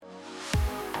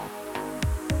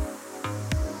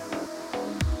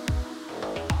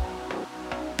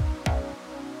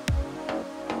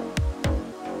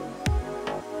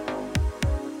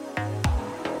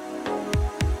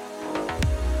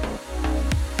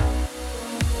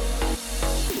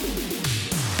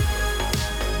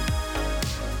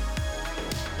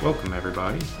Welcome,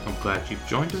 everybody. I'm glad you've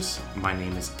joined us. My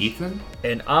name is Ethan.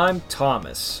 And I'm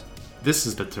Thomas. This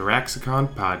is the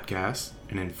Taraxicon Podcast,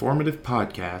 an informative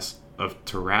podcast of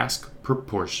Tarask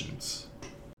proportions.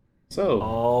 So,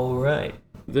 all right.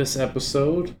 This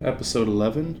episode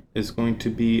 11, is going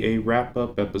to be a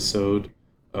wrap-up episode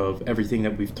of everything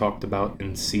that we've talked about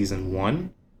in Season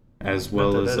 1, as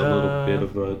well as a little bit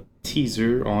of a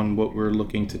teaser on what we're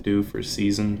looking to do for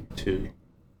Season 2.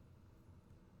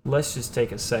 Let's just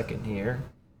take a second here.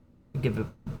 Give a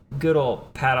good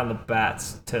old pat on the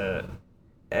backs to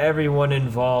everyone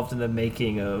involved in the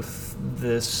making of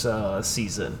this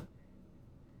season.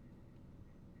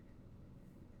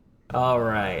 All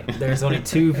right. There's only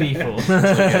two people. We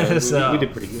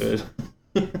did pretty good.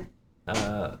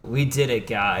 We did it,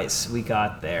 guys. We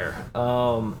got there.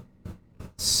 And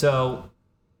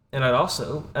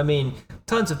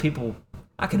tons of people,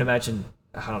 I can imagine,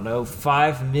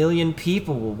 5 million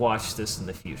people will watch this in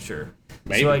the future.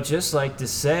 Maybe. So I'd just like to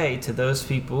say to those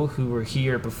people who were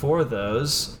here before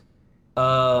those,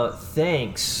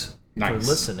 thanks for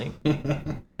listening.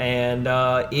 And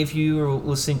if you were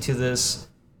listening to this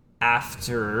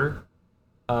after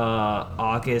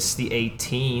August the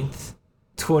 18th,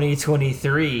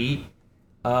 2023,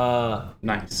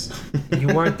 nice. You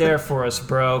weren't there for us,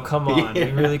 bro. Come on,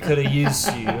 we really could have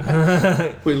used you.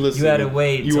 Listen, you had to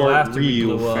wait until after we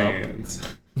blew fans. up.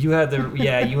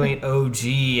 You ain't OG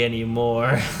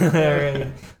anymore.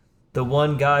 The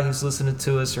one guy who's listening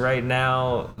to us right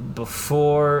now I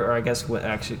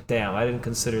didn't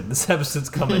consider this episode's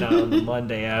coming out on the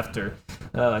Monday after.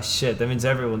 Shit, that means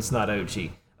everyone's not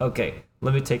OG. Okay,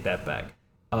 let me take that back.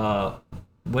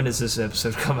 When does this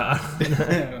episode come out?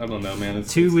 I don't know, man.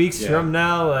 It's 2 weeks from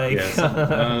now?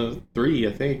 3,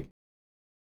 I think.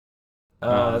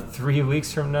 3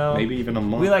 weeks from now? Maybe even a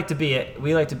month. We like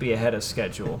to be ahead of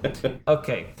schedule.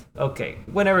 Okay.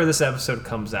 Whenever this episode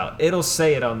comes out, it'll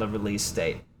say it on the release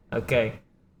date. Okay.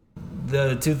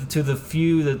 To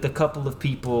the couple of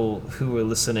people who are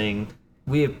listening,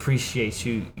 we appreciate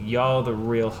you. Y'all the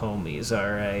real homies,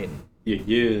 all right?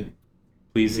 Yeah.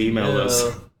 Please email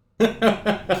us.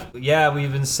 Yeah,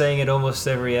 we've been saying it almost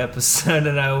every episode,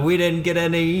 and we didn't get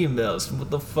any emails.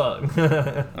 What the fuck?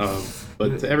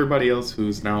 But to everybody else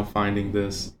who's now finding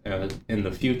this in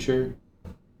the future,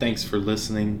 thanks for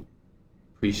listening.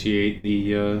 Appreciate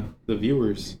the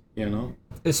viewers,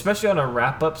 Especially on a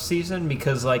wrap-up season,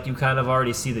 because you kind of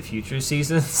already see the future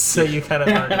seasons, so you kind of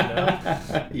already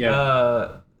know.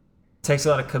 Yeah. Takes a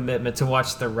lot of commitment to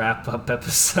watch the wrap-up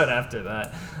episode after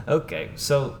that. Okay,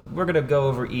 so we're going to go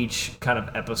over each kind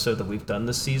of episode that we've done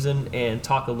this season and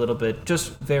talk a little bit,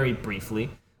 just very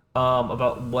briefly,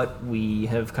 about what we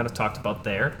have kind of talked about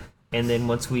there. And then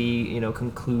once we,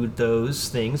 conclude those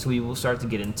things, we will start to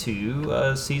get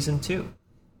into Season 2.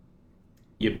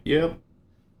 Yep.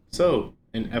 So,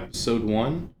 in Episode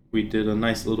 1, we did a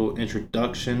nice little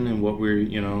introduction and what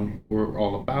we're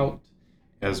all about,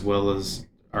 as well as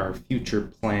our future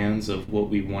plans of what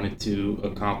we wanted to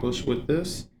accomplish with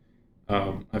this.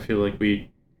 I feel like we,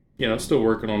 still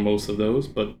working on most of those,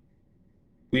 but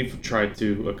we've tried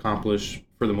to accomplish,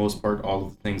 for the most part, all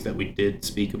of the things that we did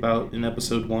speak about in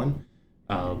Episode 1.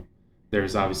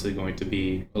 There's obviously going to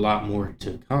be a lot more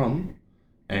to come,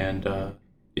 and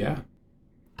yeah.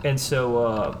 And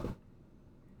so,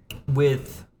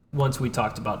 once we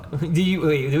talked about,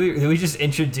 do we just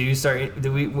introduce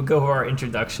do we go over our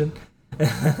introduction?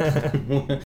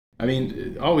 I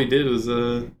mean, all we did was,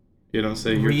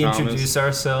 say you're reintroduce Thomas,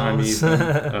 ourselves. I'm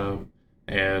Ethan,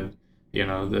 and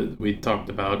that we talked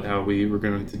about how we were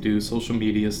going to do social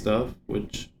media stuff,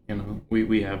 which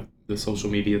we have the social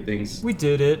media things. We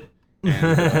did it.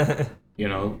 And,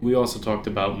 we also talked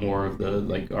about more of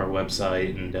the our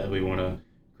website, and we want to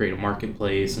create a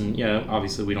marketplace, and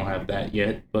obviously we don't have that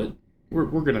yet, but we're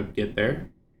gonna get there.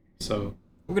 So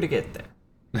we're gonna get there.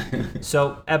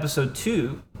 So episode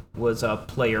 2 was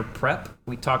player prep.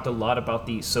 We talked a lot about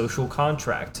the social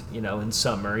contract. In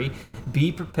summary,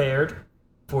 be prepared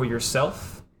for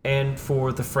yourself and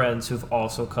for the friends who've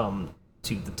also come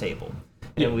to the table.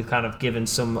 And we've kind of given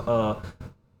some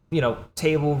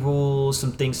table rules,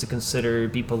 some things to consider.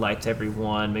 Be polite to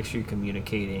everyone. Make sure you're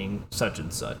communicating, such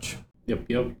and such.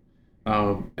 Yep.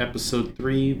 Episode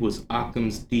 3 was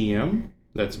Occam's DM.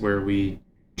 That's where we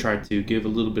tried to give a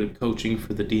little bit of coaching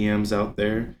for the DMs out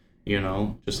there.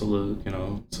 Just a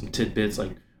little, some tidbits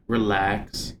like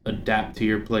relax, adapt to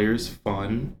your players'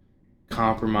 fun,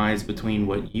 compromise between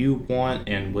what you want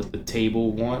and what the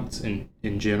table wants in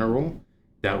general.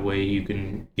 That way you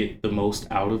can get the most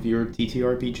out of your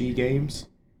TTRPG games.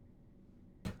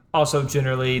 Also,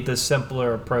 generally, the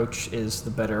simpler approach is the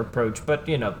better approach, but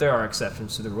there are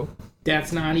exceptions to the rule.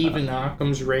 That's not even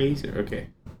Occam's razor. Okay,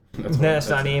 That's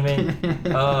not even.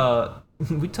 it.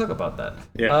 We talk about that.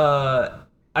 Yeah.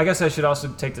 I guess I should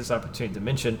also take this opportunity to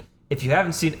mention if you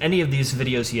haven't seen any of these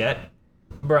videos yet,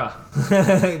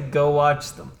 bruh, go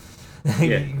watch them.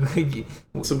 Yeah.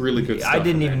 Some really good stuff. I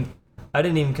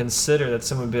didn't even consider that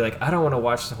someone would be like, I don't want to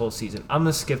watch the whole season. I'm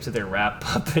gonna skip to their wrap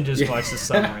up and just watch the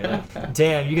summary. Like,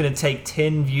 damn, you're gonna take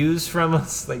 10 views from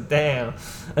us? Like, damn.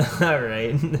 All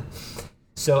right.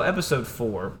 So episode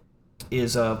 4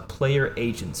 is a player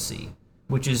agency,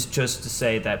 which is just to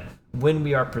say that when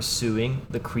we are pursuing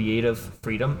the creative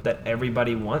freedom that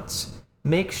everybody wants,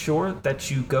 make sure that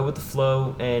you go with the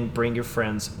flow and bring your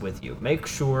friends with you. Make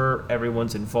sure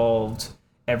everyone's involved,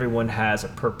 everyone has a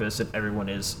purpose, and everyone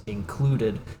is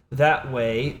included. That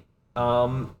way,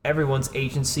 everyone's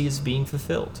agency is being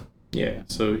fulfilled. Yeah,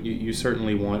 so you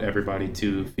certainly want everybody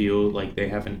to feel like they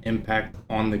have an impact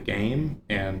on the game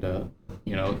and,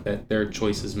 that their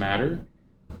choices matter,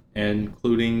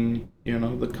 including,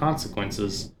 the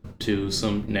consequences to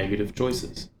some negative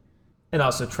choices. And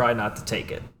also try not to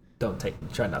take it.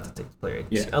 Try not to take the player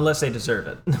agency, unless they deserve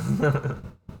it.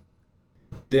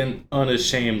 Then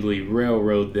unashamedly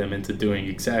railroad them into doing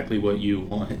exactly what you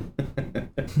want.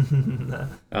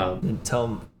 And tell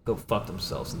them go fuck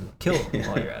themselves and kill them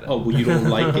while you're at it. Oh, well, you don't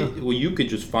like it? Well, you could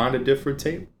just find a different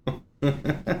table.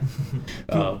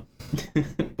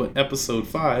 But episode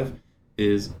 5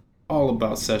 is all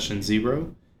about session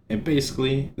 0. And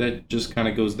basically, that just kind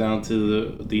of goes down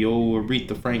to the old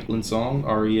Aretha Franklin song,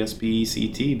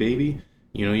 RESPECT, baby.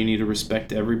 You need to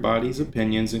respect everybody's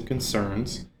opinions and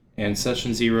concerns. And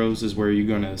session 0s is where you're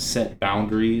going to set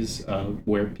boundaries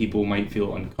where people might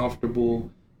feel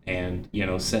uncomfortable and,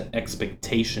 set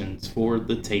expectations for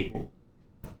the table.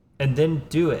 And then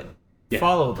do it. Yeah.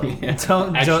 Follow them. Yeah.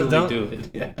 Don't do it.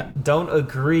 Yeah. Don't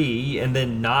agree and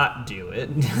then not do it.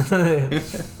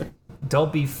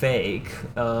 Don't be fake.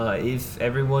 If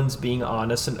everyone's being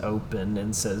honest and open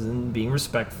and being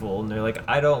respectful, and they're like,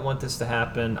 I don't want this to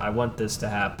happen, I want this to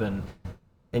happen,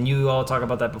 and you all talk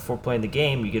about that before playing the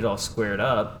game, you get all squared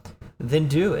up, then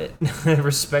do it.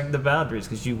 Respect the boundaries,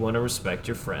 because you want to respect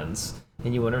your friends,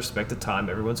 and you want to respect the time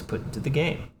everyone's put into the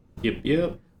game.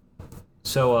 Yep.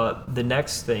 So the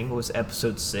next thing was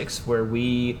episode 6, where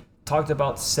we talked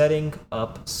about setting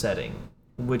up setting,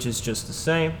 which is just the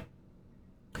same.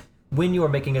 When you are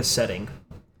making a setting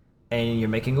and you're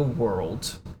making a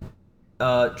world,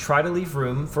 try to leave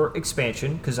room for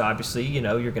expansion, because obviously,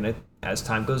 you're going to, as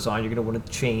time goes on, you're going to want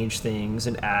to change things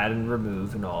and add and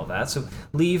remove and all that. So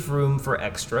leave room for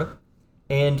extra,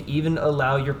 and even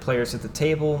allow your players at the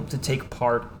table to take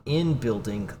part in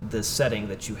building the setting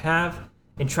that you have,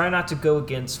 and try not to go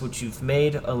against what you've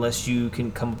made unless you can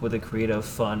come up with a creative,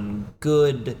 fun,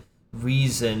 good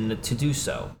reason to do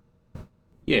so.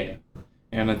 Yeah.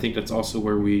 And I think that's also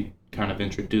where we kind of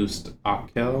introduced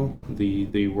Akel,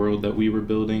 the world that we were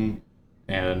building.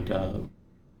 And,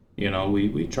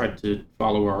 we tried to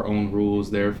follow our own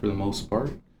rules there for the most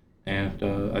part. And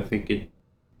I think it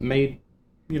made,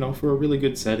 for a really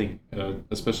good setting,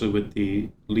 especially with the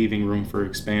leaving room for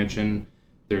expansion.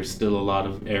 There's still a lot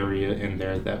of area in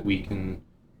there that we can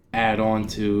add on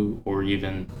to or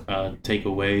even take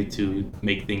away to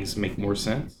make things make more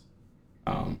sense.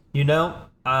 You know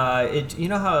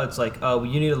how it's like, oh,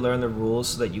 you need to learn the rules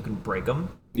so that you can break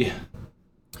them. Yeah.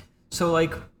 So I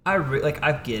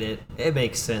get it. It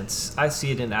makes sense. I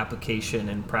see it in application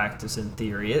and practice and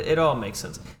theory. It all makes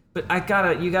sense. But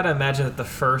you gotta imagine that the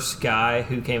first guy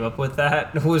who came up with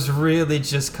that was really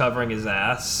just covering his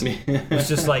ass. It was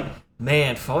just like,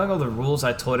 man, following all the rules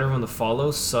I told everyone to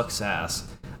follow sucks ass.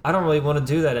 I don't really want to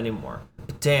do that anymore.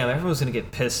 But damn, everyone's gonna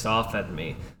get pissed off at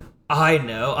me. I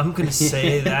know. I'm going to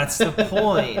say that's the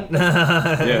point.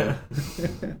 Yeah.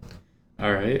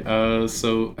 All right.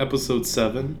 So episode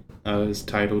 7 is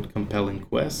titled Compelling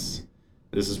Quests.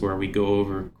 This is where we go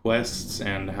over quests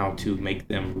and how to make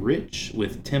them rich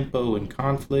with tempo and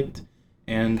conflict.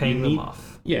 And paying them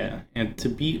off. Yeah. And to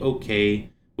be okay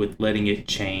with letting it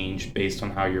change based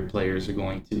on how your players are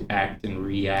going to act and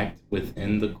react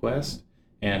within the quest.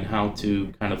 And how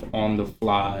to kind of on the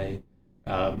fly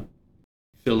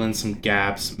fill in some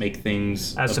gaps, make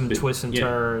things... Add some twists and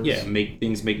turns. Yeah, make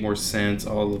things make more sense,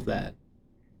 all of that.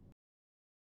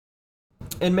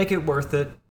 And make it worth it.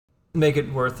 Make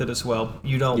it worth it as well.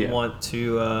 You don't want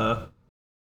to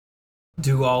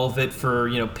do all of it for,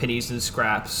 pennies and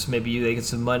scraps. Maybe they get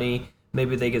some money,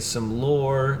 maybe they get some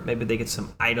lore, maybe they get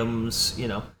some items,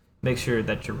 Make sure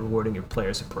that you're rewarding your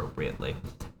players appropriately.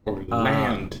 Or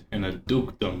land in a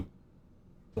dukedom.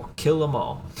 or kill them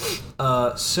all.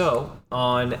 So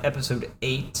on episode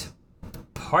 8,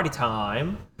 Party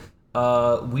Time,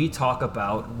 we talk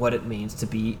about what it means to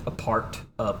be a part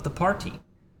of the party.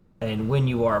 And when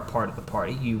you are a part of the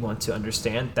party, you want to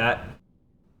understand that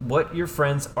what your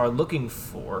friends are looking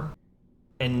for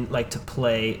and like to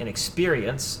play and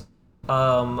experience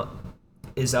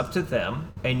is up to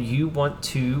them, and you want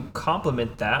to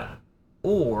complement that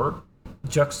or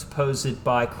juxtapose it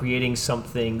by creating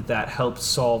something that helps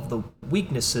solve the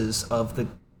weaknesses of the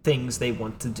things they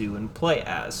want to do and play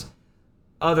as.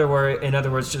 In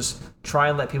other words, just try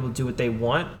and let people do what they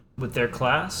want with their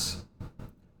class,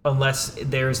 unless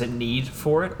there's a need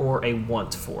for it or a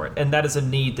want for it, and that is a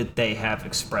need that they have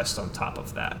expressed on top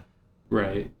of that.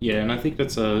 Right. Yeah, and I think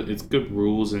it's good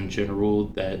rules in general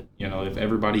that, if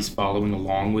everybody's following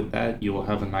along with that, you will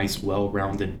have a nice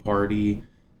well-rounded party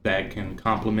that can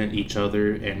complement each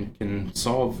other and can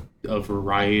solve a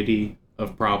variety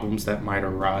of problems that might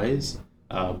arise,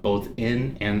 both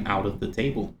in and out of the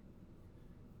table.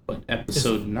 But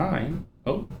episode 9,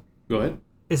 oh, go ahead.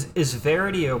 Is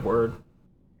verity a word?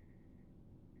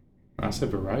 I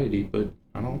said variety, but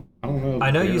I don't know.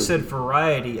 I know you said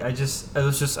variety. I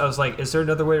was like, is there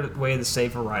another way to say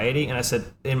variety? And I said,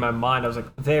 in my mind, I was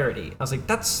like, verity. I was like,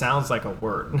 that sounds like a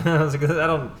word. I was like, I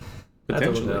don't. I have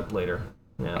to look it up later.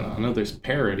 Yeah. I know there's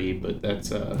parity, but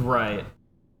that's right.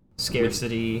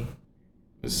 Scarcity.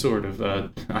 Sort of.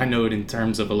 I know it in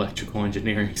terms of electrical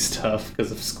engineering stuff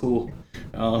because of school.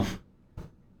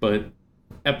 But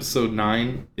episode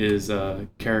 9 is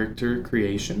character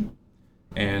creation,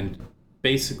 and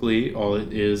basically all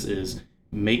it is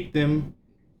make them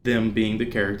being the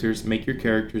characters. Make your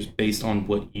characters based on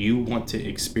what you want to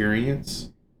experience,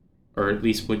 or at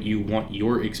least what you want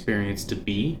your experience to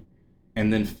be,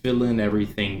 and then fill in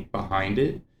everything behind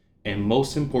it. And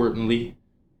most importantly,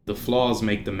 the flaws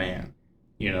make the man.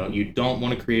 You don't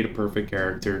want to create a perfect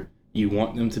character. You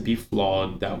want them to be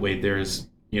flawed. That way there's,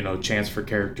 chance for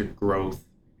character growth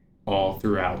all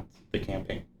throughout the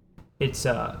campaign. It's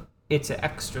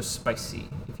extra spicy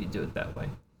if you do it that way.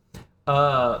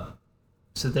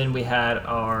 So then we had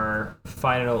our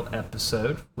final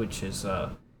episode, which is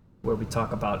where we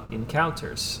talk about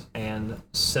encounters, and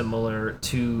similar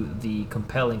to the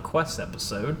compelling quest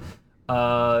episode,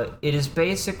 it is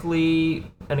basically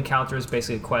an encounter is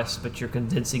basically a quest, but you're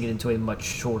condensing it into a much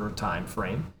shorter time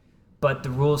frame. But the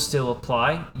rules still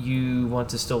apply. You want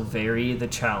to still vary the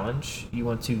challenge. You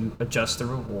want to adjust the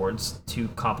rewards to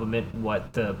complement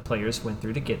what the players went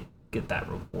through to get that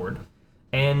reward.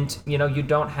 And, you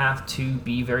don't have to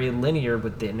be very linear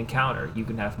with the encounter. You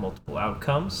can have multiple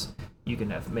outcomes. You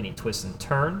can have many twists and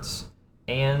turns.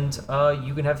 And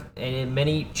you can have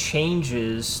many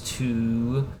changes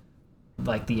to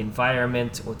like the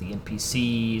environment or the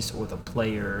NPCs or the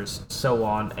players, so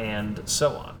on and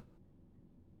so on.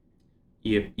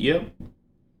 Yep.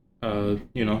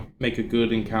 Make a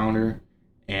good encounter,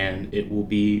 and it will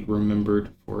be remembered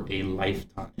for a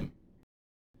lifetime.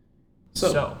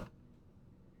 So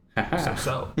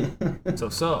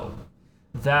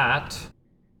that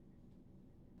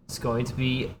is going to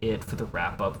be it for the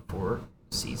wrap up for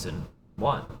season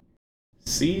 1.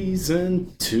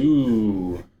 Season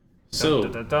 2. So, we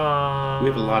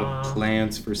have a lot of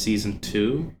plans for season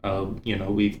 2.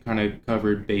 We've kind of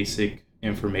covered basic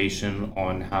information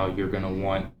on how you're going to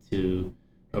want to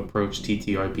approach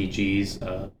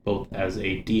TTRPGs, both as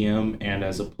a DM and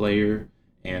as a player,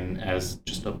 and as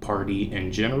just a party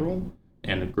in general,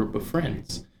 and a group of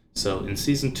friends. So, in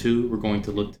season 2, we're going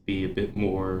to look to be a bit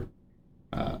more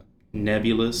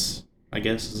nebulous, I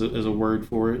guess is a word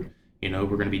for it. We're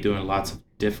going to be doing lots of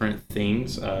different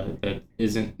things that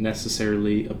isn't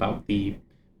necessarily about the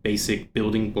basic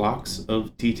building blocks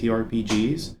of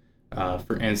TTRPGs.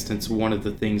 For instance, one of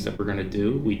the things that we're going to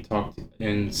do, we talked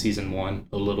in season 1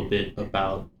 a little bit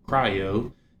about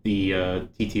Cryo, the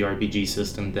TTRPG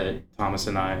system that Thomas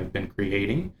and I have been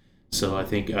creating. So I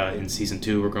think in season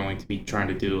 2, we're going to be trying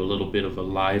to do a little bit of a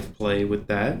live play with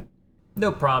that. No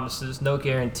promises, no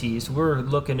guarantees. We're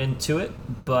looking into it,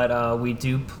 but we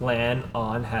do plan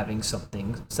on having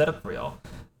something set up for y'all.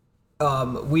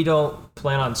 We don't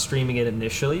plan on streaming it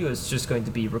initially. It's just going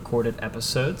to be recorded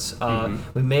episodes.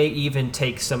 We may even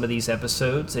take some of these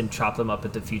episodes and chop them up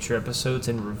into future episodes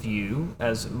and review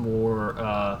as more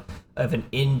of an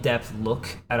in-depth look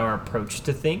at our approach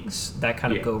to things that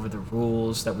kind of go over the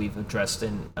rules that we've addressed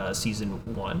in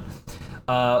season 1.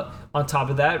 On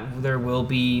top of that, there will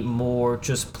be more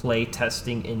just play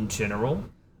testing in general.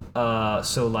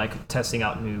 So like testing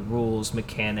out new rules,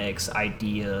 mechanics,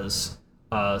 ideas,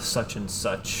 such and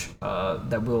such.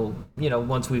 That will,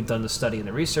 once we've done the study and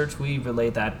the research, we relay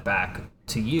that back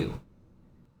to you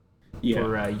Yeah.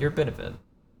 for your benefit.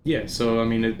 Yeah, so I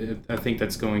mean, I think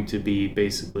that's going to be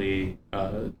basically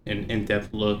an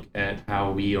in-depth look at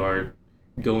how we are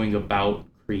going about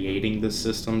creating the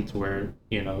system to where,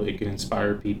 it can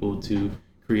inspire people to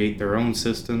create their own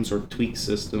systems or tweak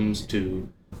systems to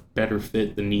better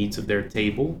fit the needs of their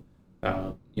table.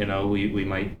 We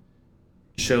might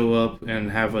show up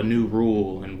and have a new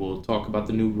rule, and we'll talk about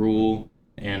the new rule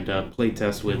and play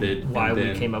test with it. Why and we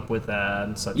then, came up with that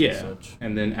and such yeah, and such.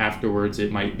 and then afterwards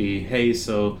it might be, hey,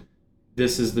 so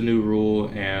this is the new rule,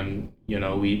 and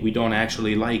we don't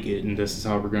actually like it, and this is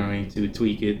how we're going to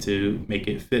tweak it to make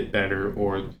it fit better,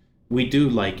 or we do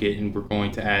like it and we're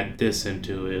going to add this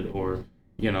into it, or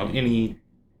anything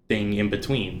in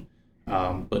between.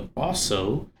 But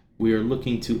also we are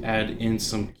looking to add in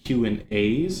some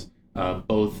Q&As,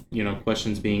 both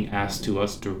questions being asked to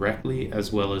us directly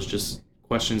as well as just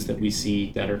questions that we see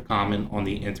that are common on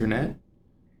the internet,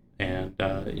 and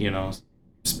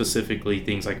specifically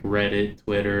things like Reddit,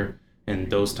 Twitter,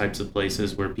 and those types of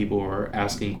places where people are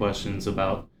asking questions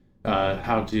about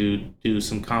how to do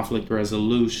some conflict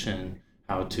resolution,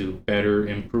 how to better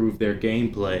improve their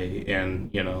gameplay,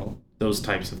 and those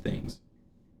types of things.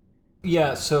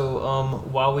 Yeah, so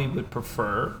while we would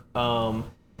prefer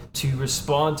to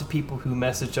respond to people who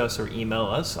message us or email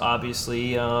us,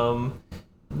 obviously,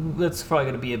 that's probably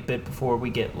going to be a bit before we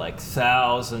get like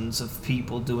thousands of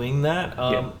people doing that.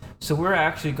 Yeah. So we're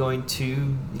actually going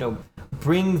to,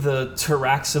 bring the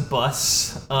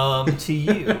Taraxabus to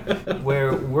you,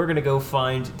 where we're going to go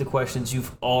find the questions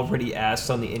you've already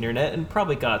asked on the internet and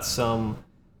probably got some,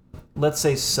 let's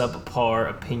say, subpar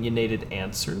opinionated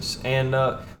answers. And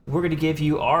we're going to give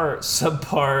you our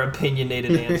subpar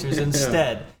opinionated answers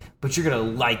instead. But you're gonna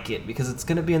like it because it's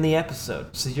gonna be in the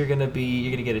episode, so you're gonna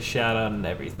get a shout out and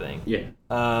everything. Yeah.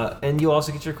 And you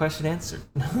also get your question answered.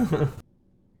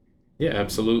 Yeah,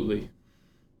 absolutely.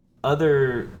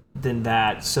 Other than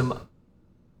that, some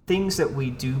things that we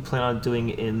do plan on doing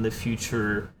in the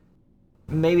future,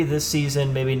 maybe this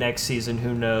season, maybe next season,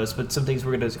 who knows? But some things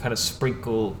we're gonna kind of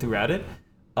sprinkle throughout it.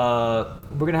 We're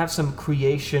gonna have some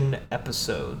creation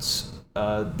episodes.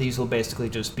 These will basically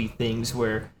just be things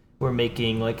where we're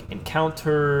making like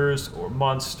encounters or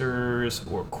monsters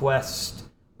or quests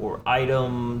or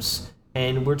items,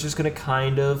 and we're just gonna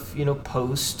kind of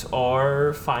post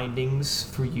our findings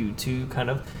for you to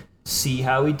kind of see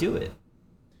how we do it.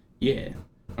 Yeah,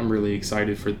 I'm really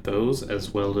excited for those,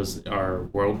 as well as our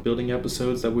world building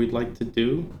episodes that we'd like to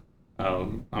do.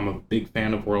 I'm a big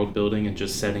fan of world building and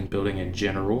just setting building in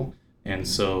general, and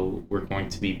so we're going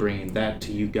to be bringing that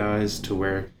to you guys to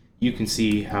where you can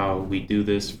see how we do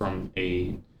this from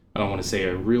I don't want to say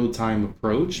a real-time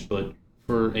approach, but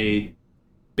for a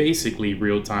basically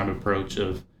real-time approach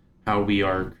of how we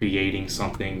are creating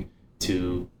something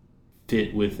to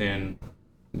fit within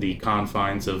the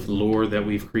confines of lore that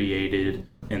we've created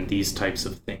and these types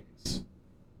of things.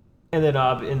 And then,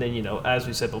 as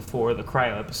we said before, the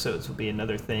cryo episodes will be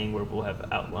another thing where we'll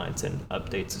have outlines and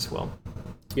updates as well.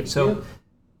 Yep. So,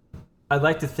 I'd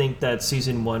like to think that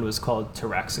season 1 was called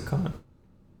Taraxicon,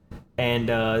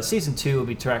 and season 2 will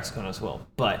be Taraxicon as well.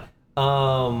 But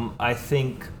I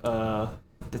think the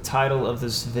title of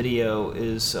this video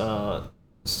is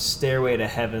Stairway to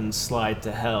Heaven, Slide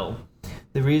to Hell.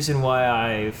 The reason why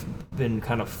I've been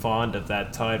kind of fond of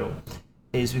that title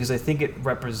is because I think it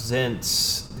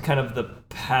represents kind of the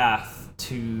path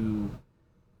to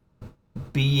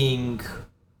being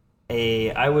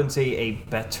I wouldn't say a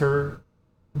better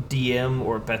DM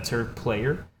or better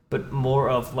player, but more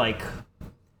of like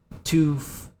to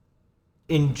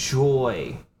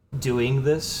enjoy doing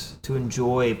this, to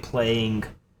enjoy playing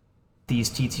these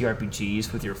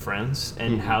TTRPGs with your friends,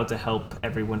 and how to help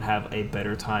everyone have a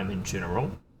better time in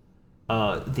general.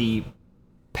 The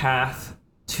path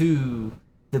to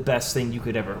the best thing you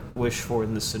could ever wish for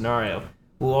in this scenario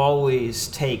will always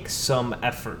take some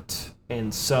effort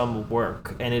and some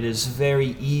work, and it is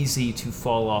very easy to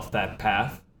fall off that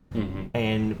path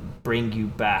and bring you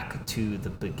back to the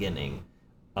beginning.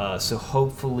 So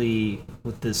hopefully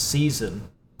with this season,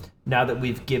 now that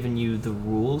we've given you the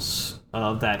rules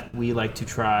that we like to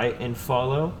try and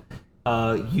follow,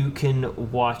 you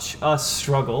can watch us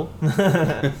struggle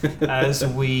as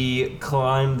we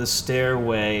climb the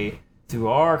stairway through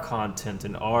our content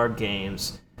and our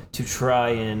games to try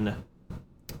and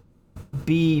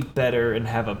be better and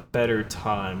have a better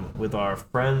time with our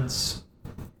friends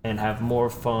and have more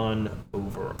fun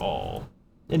overall.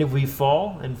 And if we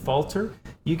fall and falter,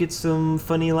 you get some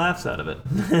funny laughs out of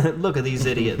it. Look at these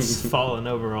idiots falling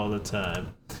over all the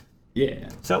time. Yeah.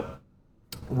 So,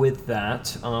 with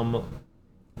that,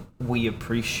 we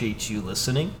appreciate you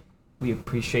listening. We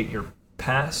appreciate your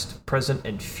past, present,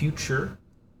 and future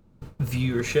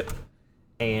viewership.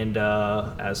 And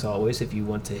as always, if you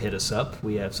want to hit us up,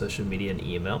 we have social media and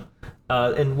email.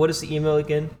 And what is the email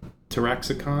again?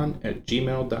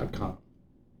 Taraxicon@gmail.com.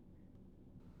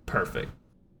 Perfect.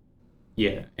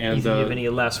 Yeah, and Ethan, you have any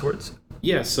last words?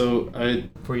 Yeah, so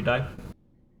Before you die?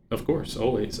 Of course,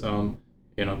 always.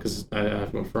 Because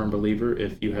I'm a firm believer,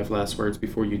 if you have last words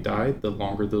before you die, the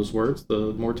longer those words,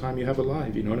 the more time you have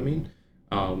alive. You know what I mean?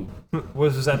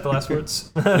 Was that the last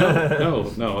words?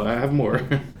 No, I have more.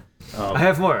 I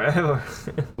have more.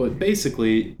 But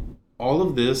basically, all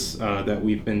of this that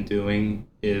we've been doing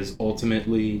is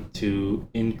ultimately to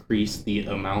increase the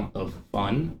amount of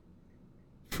fun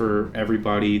for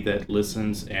everybody that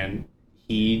listens and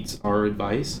heeds our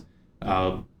advice.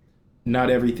 Not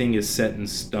everything is set in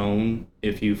stone.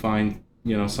 If you find,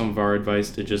 some of our advice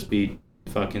to just be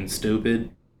fucking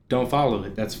stupid, don't follow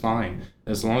it. That's fine.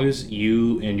 As long as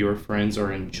you and your friends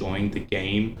are enjoying the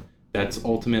game, that's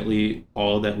ultimately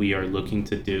all that we are looking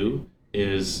to do,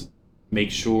 is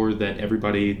make sure that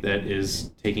everybody that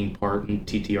is taking part in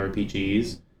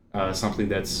TTRPGs, something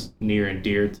that's near and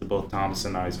dear to both Thomas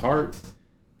and I's heart,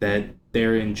 that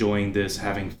they're enjoying this,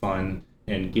 having fun,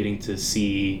 and getting to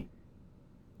see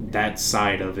that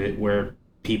side of it where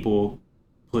people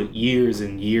put years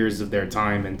and years of their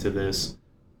time into this,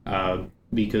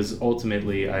 because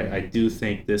ultimately I do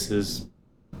think this is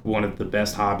one of the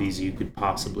best hobbies you could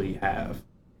possibly have.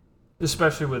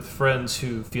 Especially with friends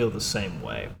who feel the same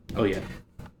way. Oh, yeah.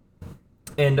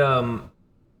 And,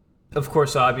 of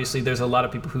course, obviously, there's a lot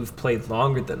of people who've played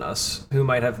longer than us, who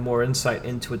might have more insight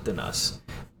into it than us.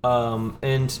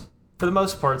 And for the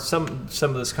most part, some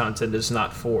of this content is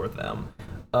not for them.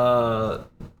 I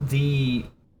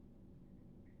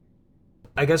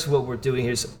guess what we're doing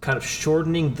here is kind of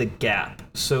shortening the gap.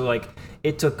 So, like,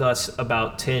 it took us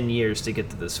about 10 years to get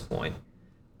to this point.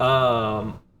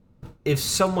 If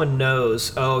someone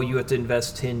knows, you have to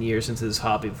invest 10 years into this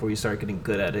hobby before you start getting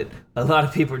good at it, a lot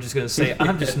of people are just going to say,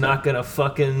 I'm just not going to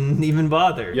fucking even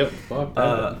bother. Yep, fuck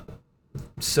that.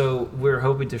 So we're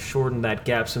hoping to shorten that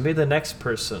gap. So maybe the next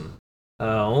person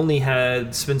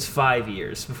spends 5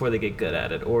 years before they get good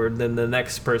at it, or then the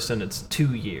next person it's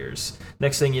 2 years.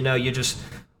 Next thing you know, you just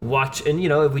watch, and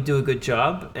if we do a good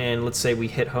job, and let's say we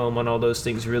hit home on all those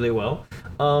things really well,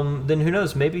 then who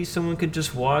knows? Maybe someone could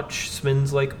just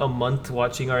spends like a month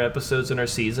watching our episodes and our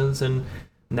seasons, and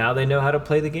now they know how to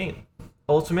play the game.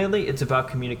 Ultimately, it's about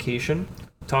communication,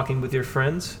 talking with your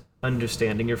friends,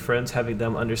 understanding your friends, having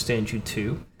them understand you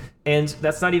too. And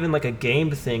that's not even like a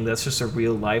game thing, that's just a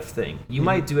real life thing. You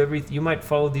might you might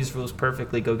follow these rules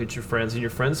perfectly, go get your friends, and your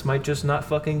friends might just not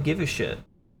fucking give a shit.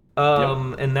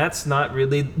 And that's not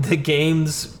really the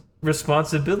game's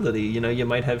responsibility. You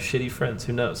might have shitty friends,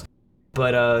 who knows.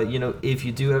 But if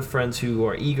you do have friends who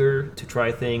are eager to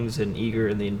try things and eager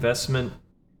in the investment,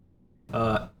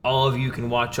 all of you can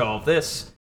watch all of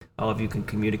this. All of you can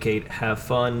communicate, have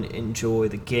fun, enjoy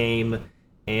the game,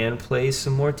 and play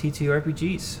some more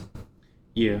TTRPGs.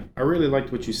 Yeah, I really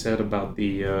liked what you said about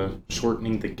the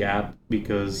shortening the gap,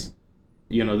 because,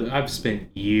 I've spent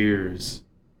years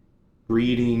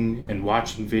reading and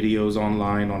watching videos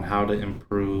online on how to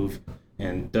improve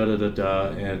and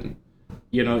da-da-da-da, and,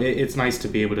 it's nice to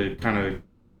be able to kind of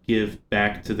give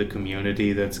back to the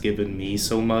community that's given me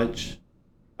so much,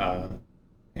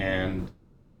 and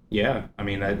yeah, I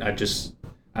mean,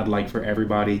 I'd like for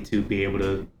everybody to be able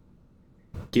to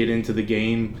get into the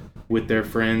game with their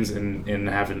friends and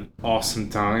have an awesome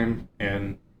time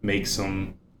and make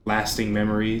some lasting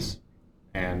memories.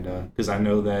 And because I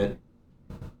know that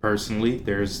personally,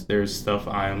 there's stuff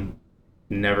I'm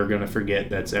never gonna forget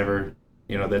that's ever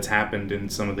that's happened in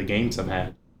some of the games I've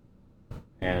had,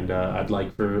 and I'd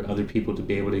like for other people to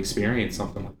be able to experience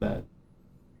something like that.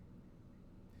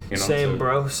 Same,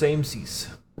 bro. Samesies.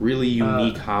 Really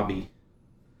unique hobby.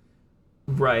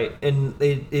 Right, and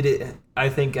it I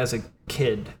think as a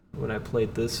kid when I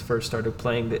first started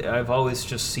playing, I've always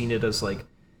just seen it as like,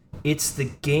 it's the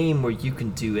game where you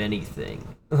can do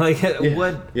anything. Like,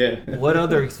 what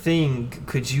other thing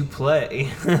could you play?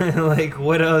 Like,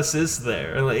 what else is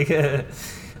there? Like,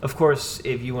 of course,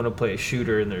 if you want to play a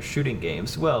shooter and there's shooting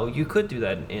games, well, you could do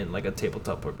that in like a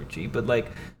tabletop RPG, but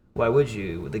like, why would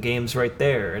you? The game's right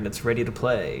there and it's ready to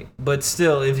play. But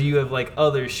still, if you have like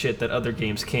other shit that other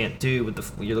games can't do,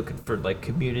 you're looking for like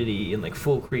community and like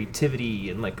full creativity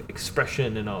and like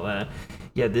expression and all that,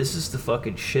 yeah, this is the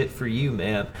fucking shit for you,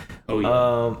 man. Oh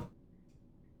yeah.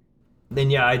 then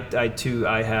yeah, I too,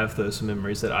 I have those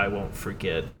memories that I won't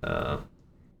forget.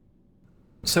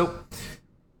 So,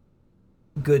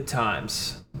 good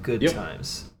times. Good Yep.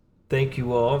 times. Thank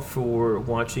you all for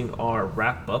watching our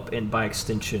wrap up and by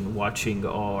extension, watching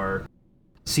our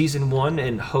season 1.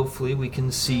 And hopefully, we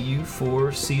can see you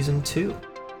for season 2.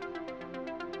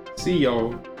 See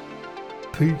y'all.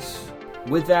 Peace.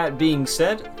 With that being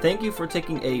said, thank you for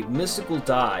taking a mystical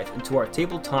dive into our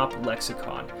tabletop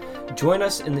lexicon. Join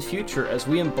us in the future as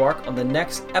we embark on the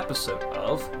next episode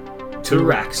of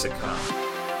Taraxicon.